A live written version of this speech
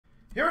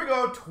Here we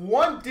go,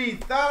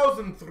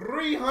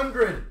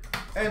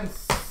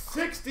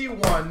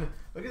 20,361.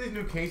 Look at these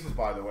new cases,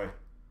 by the way.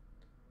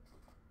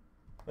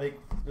 Like,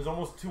 there's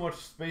almost too much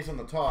space on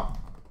the top.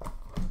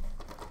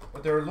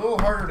 But they're a little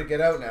harder to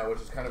get out now,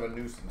 which is kind of a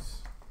nuisance.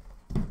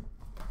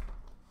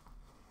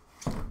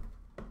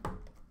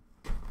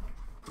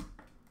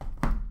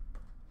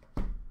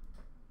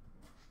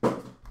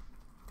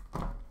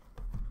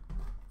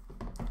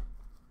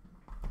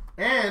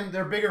 And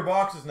they're bigger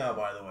boxes now,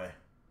 by the way.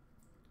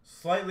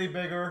 Slightly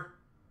bigger.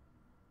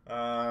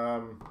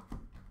 I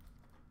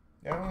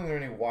don't think they're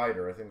any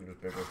wider. I think they're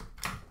just bigger.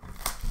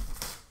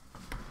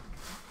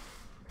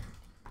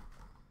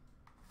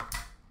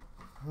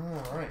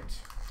 All right.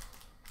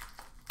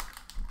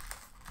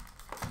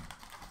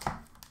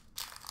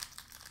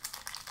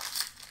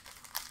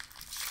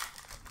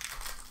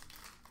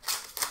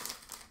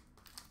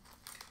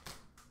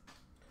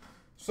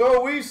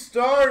 So we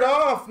start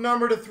off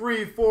number to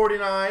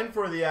 349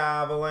 for the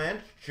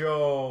Avalanche,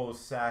 Joe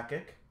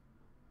Sakic.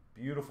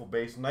 Beautiful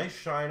base. Nice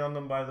shine on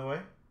them, by the way.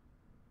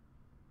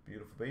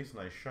 Beautiful base,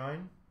 nice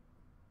shine.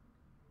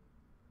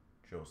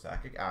 Joe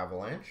Sakic,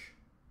 Avalanche.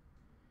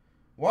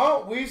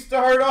 Well, we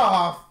start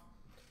off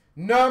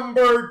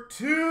number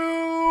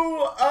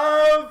 2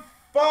 of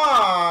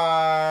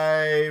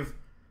 5.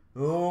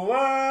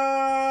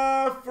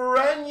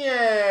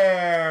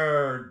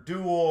 Lafreniere,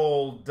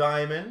 dual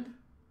diamond.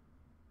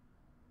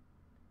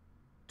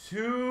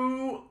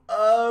 2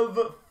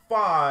 of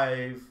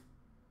 5.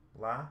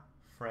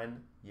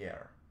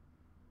 Lafreniere.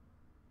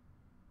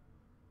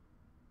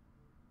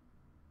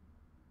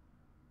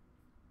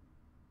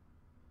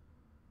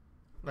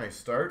 Nice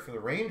start for the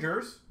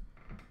Rangers.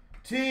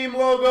 Team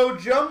logo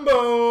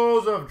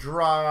jumbos of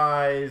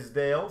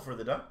Drysdale for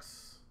the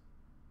Ducks.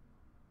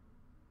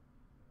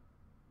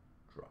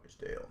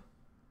 Drysdale.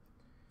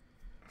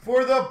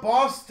 For the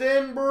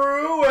Boston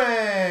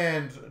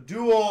Bruins,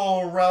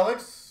 dual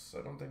relics.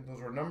 I don't think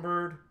those were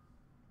numbered.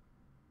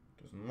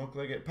 Doesn't look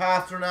like it.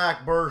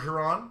 Pasternak,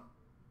 Bergeron.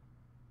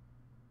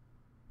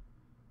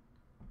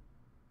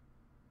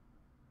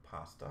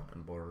 Pasta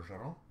and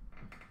Bergeron.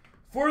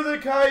 For the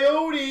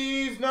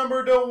Coyotes,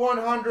 number to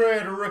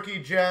 100,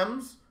 rookie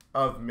gems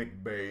of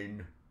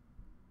McBain.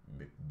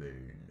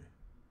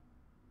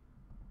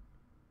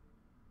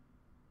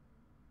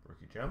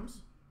 Rookie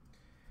gems.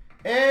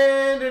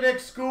 And an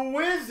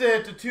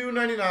exquisite to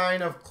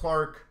 299 of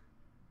Clark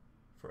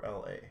for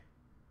LA.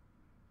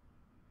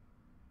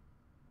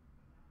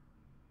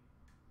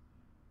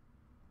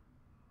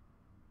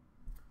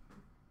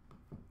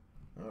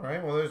 All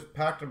right, well, there's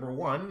pack number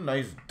 1.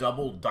 Nice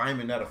double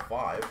diamond out of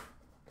 5.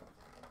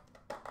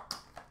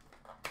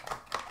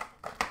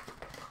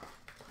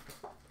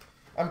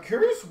 I'm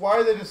curious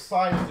why they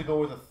decided to go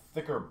with a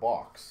thicker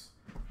box.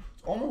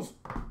 It's almost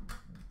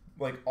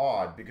like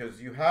odd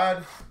because you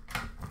had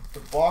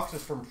the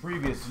boxes from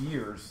previous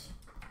years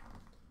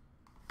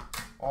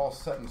all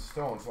set in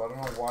stone, so I don't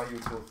know why you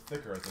would go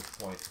thicker at this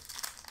point.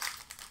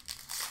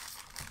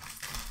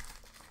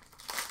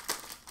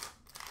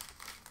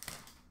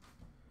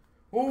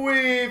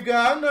 We've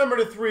got number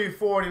to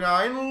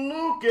 349,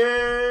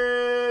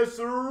 Lucas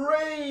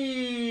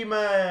Raymond.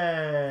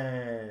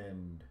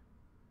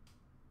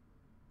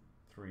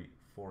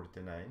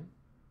 349.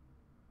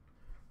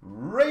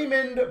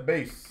 Raymond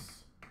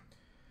base.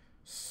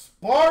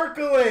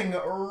 Sparkling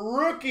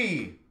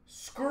rookie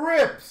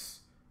scripts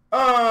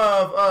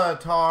of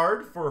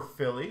Tard for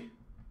Philly.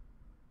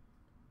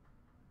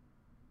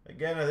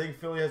 Again, I think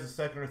Philly has the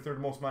second or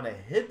third most amount of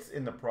hits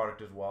in the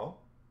product as well.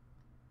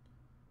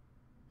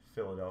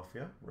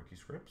 Philadelphia, rookie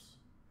scripts.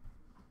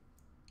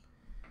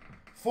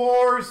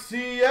 For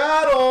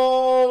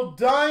Seattle,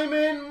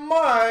 Diamond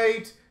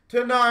Might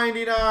to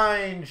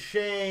 99,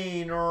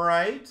 Shane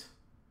Wright.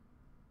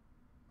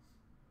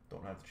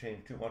 Don't have to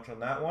change too much on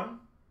that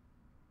one.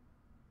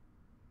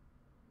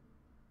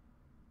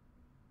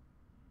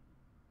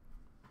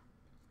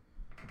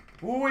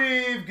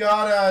 We've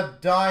got a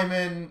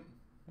diamond.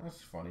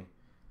 That's funny.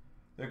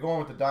 They're going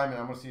with the diamond.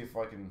 I'm going to see if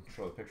I can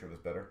show the picture of this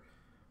better.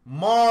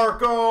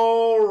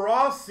 Marco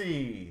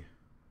Rossi.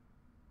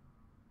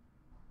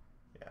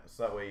 Yeah,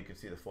 so that way you can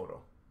see the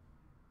photo.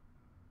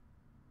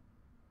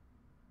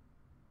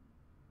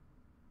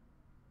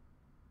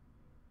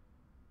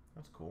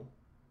 That's cool.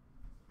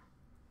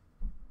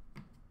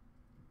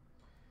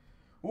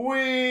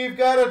 We've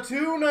got a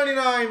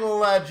 $2.99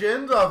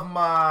 legend of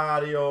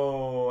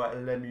Mario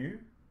Lemieux.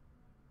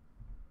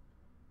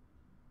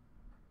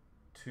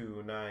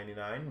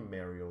 $2.99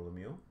 Mario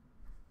Lemieux.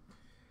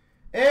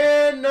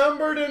 And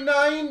number to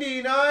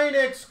 99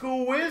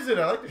 exquisite.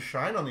 I like the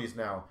shine on these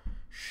now.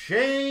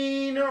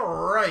 Shane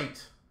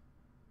Wright.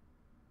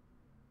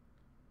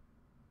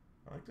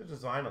 I like the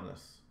design on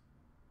this.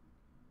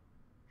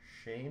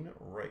 Shane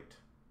Wright.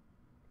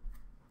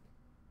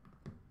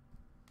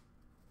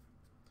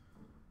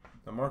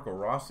 The Marco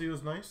Rossi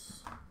was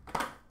nice.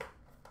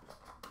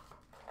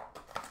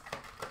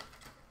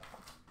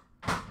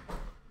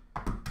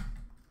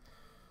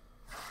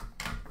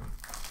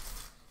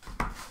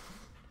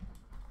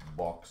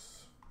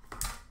 Box.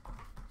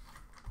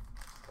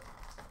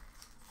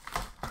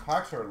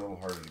 Packs are a little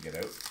harder to get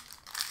out.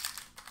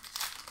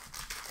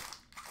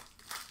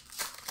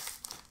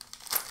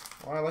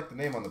 Well, I like the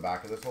name on the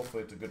back of this.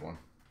 Hopefully it's a good one.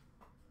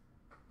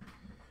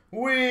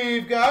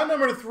 We've got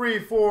number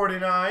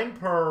 349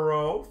 per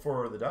row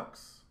for the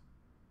Ducks.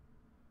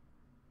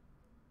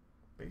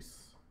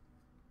 Base.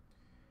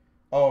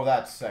 Oh,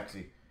 that's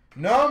sexy.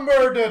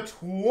 Number to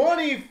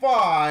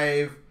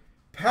 25,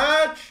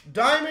 patch,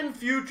 Diamond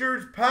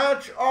Futures,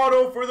 patch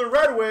auto for the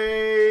Red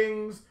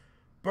Wings,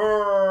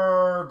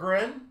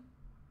 Berggren.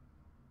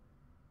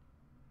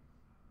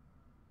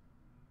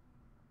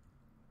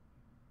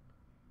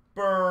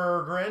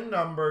 Berggren,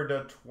 number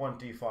to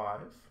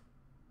 25.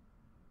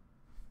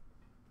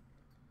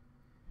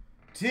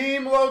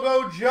 Team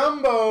logo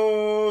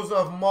jumbos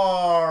of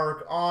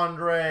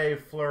Marc-Andre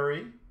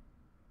Fleury,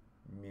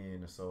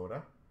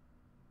 Minnesota.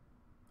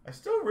 I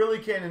still really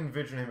can't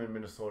envision him in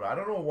Minnesota. I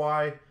don't know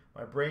why.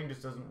 My brain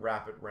just doesn't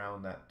wrap it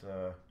around that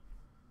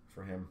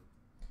for him.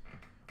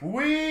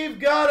 We've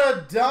got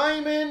a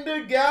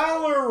Diamond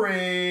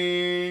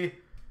Gallery,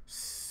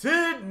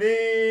 Sidney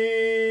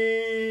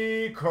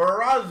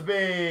Crosby.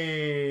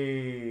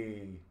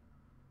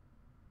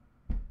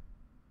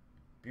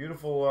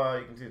 Beautiful,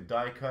 you can see the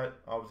die cut.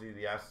 Obviously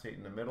the acetate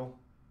in the middle.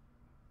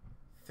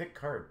 Thick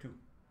card too.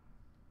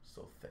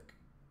 So thick.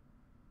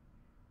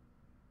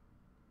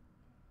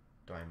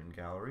 Diamond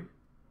Gallery,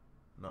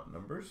 not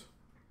numbers.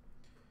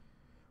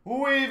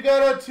 We've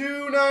got a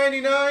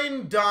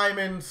 $2.99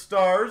 Diamond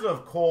Stars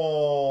of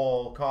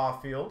Cole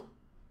Caulfield.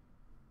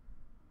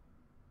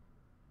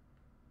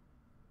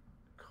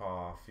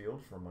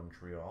 Caulfield from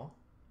Montreal.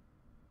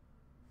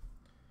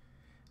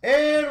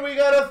 And we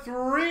got a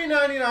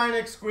 $3.99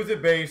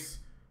 Exquisite Base,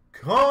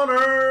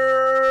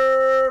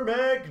 Connor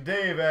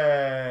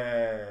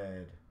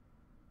McDavid.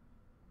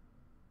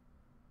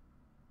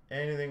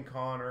 Anything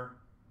Connor.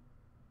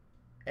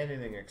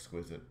 Anything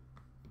exquisite.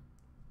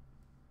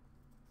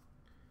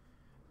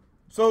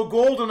 So,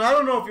 Golden, I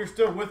don't know if you're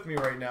still with me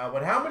right now,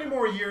 but how many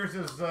more years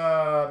does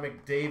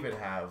McDavid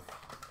have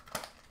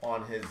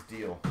on his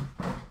deal?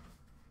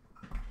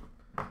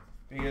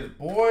 Because,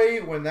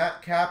 boy, when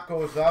that cap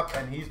goes up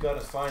and he's got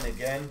to sign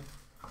again,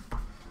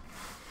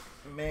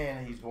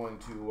 man, he's going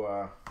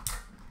to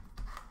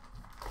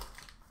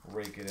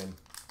rake it in.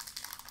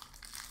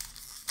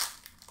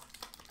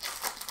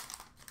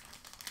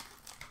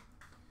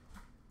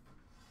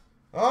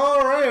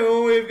 All right,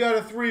 well, we've got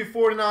a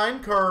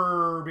 $3.49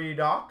 Kirby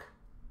Doc.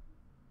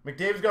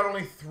 McDavid's got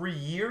only 3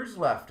 years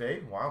left,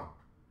 eh? Wow.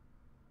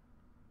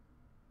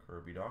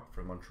 Kirby Doc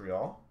from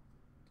Montreal.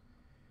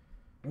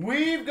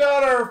 We've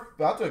got our,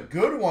 that's a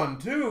good one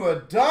too, a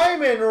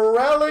Diamond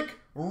Relic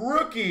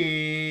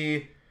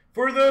Rookie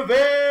for the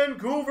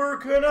Vancouver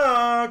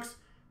Canucks,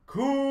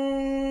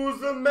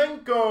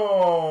 Kuzmenko.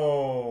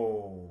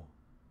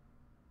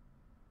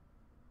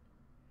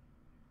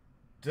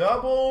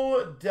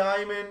 Double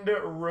Diamond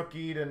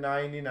Rookie to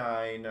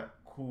 99,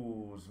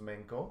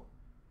 Kuzmenko.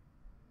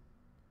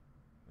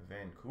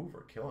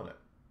 Vancouver killing it.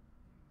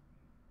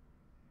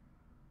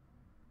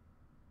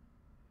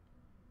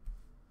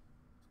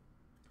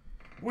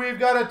 We've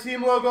got a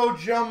team logo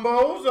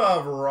jumbos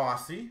of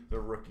Rossi, the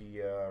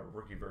rookie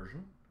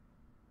version.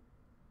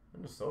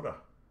 Minnesota.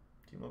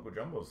 Team logo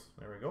jumbos.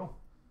 There we go.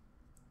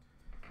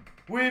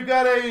 We've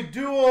got a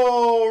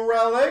dual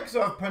relics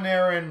of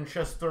Panarin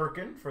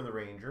Shesterkin for the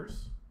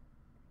Rangers.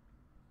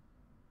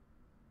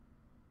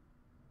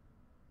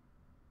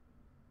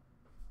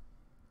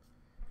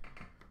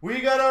 We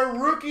got our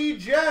rookie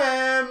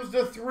gems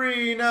to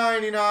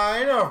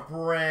 $3.99 of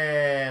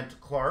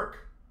Brant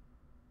Clark,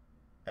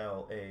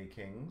 LA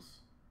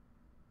Kings.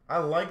 I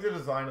like the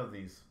design of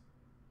these.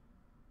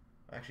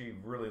 I actually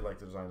really like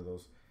the design of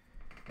those.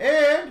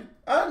 And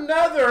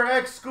another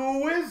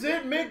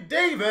exquisite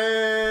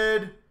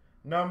McDavid,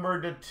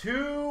 numbered to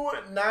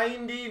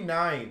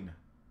 $2.99.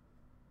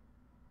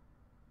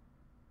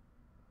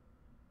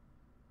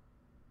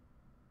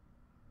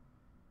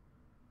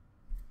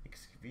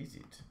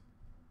 Exquisite.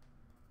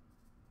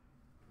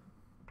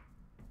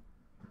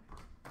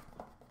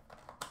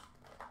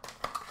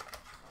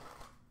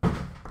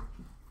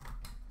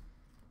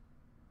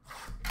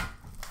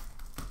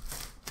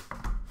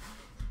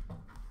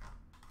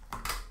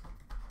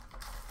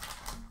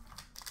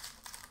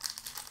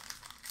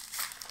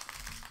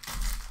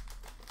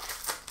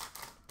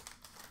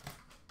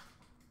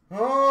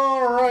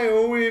 All right,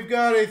 well, we've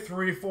got a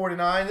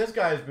 $3.49. This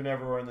guy's been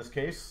everywhere in this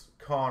case.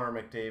 Connor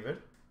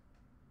McDavid.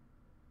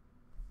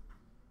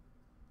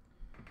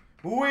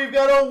 We've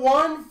got a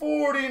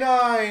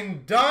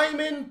 $1.49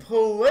 Diamond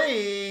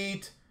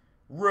Plate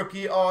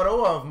rookie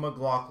auto of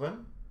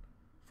McLaughlin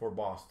for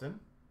Boston.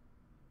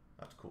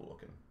 That's cool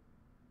looking.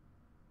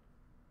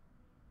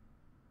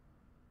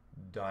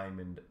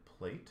 Diamond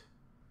Plate.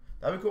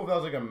 That'd be cool if that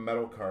was like a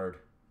metal card.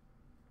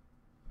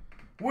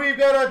 We've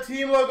got a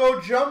team logo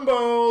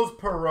jumbos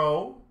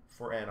Perot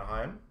for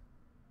Anaheim.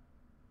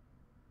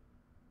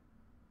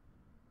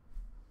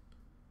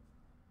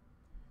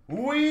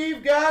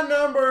 We've got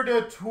number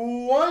to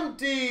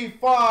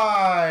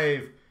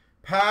 25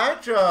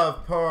 patch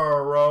of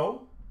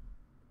Perot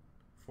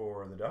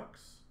for the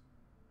Ducks.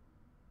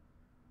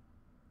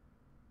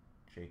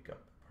 Jacob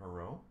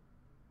Perot.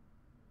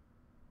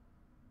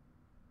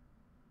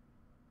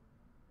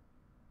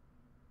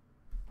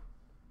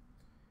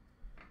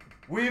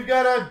 We've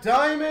got a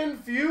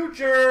Diamond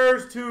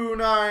Futures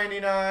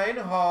 /299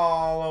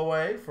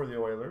 Holloway for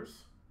the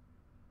Oilers.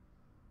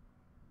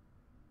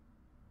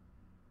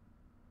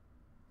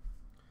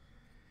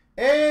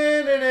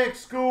 And an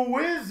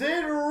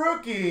exquisite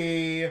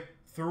rookie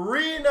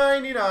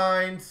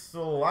 /399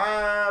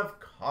 Slavkovsky,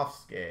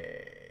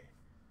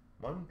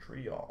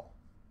 Montreal.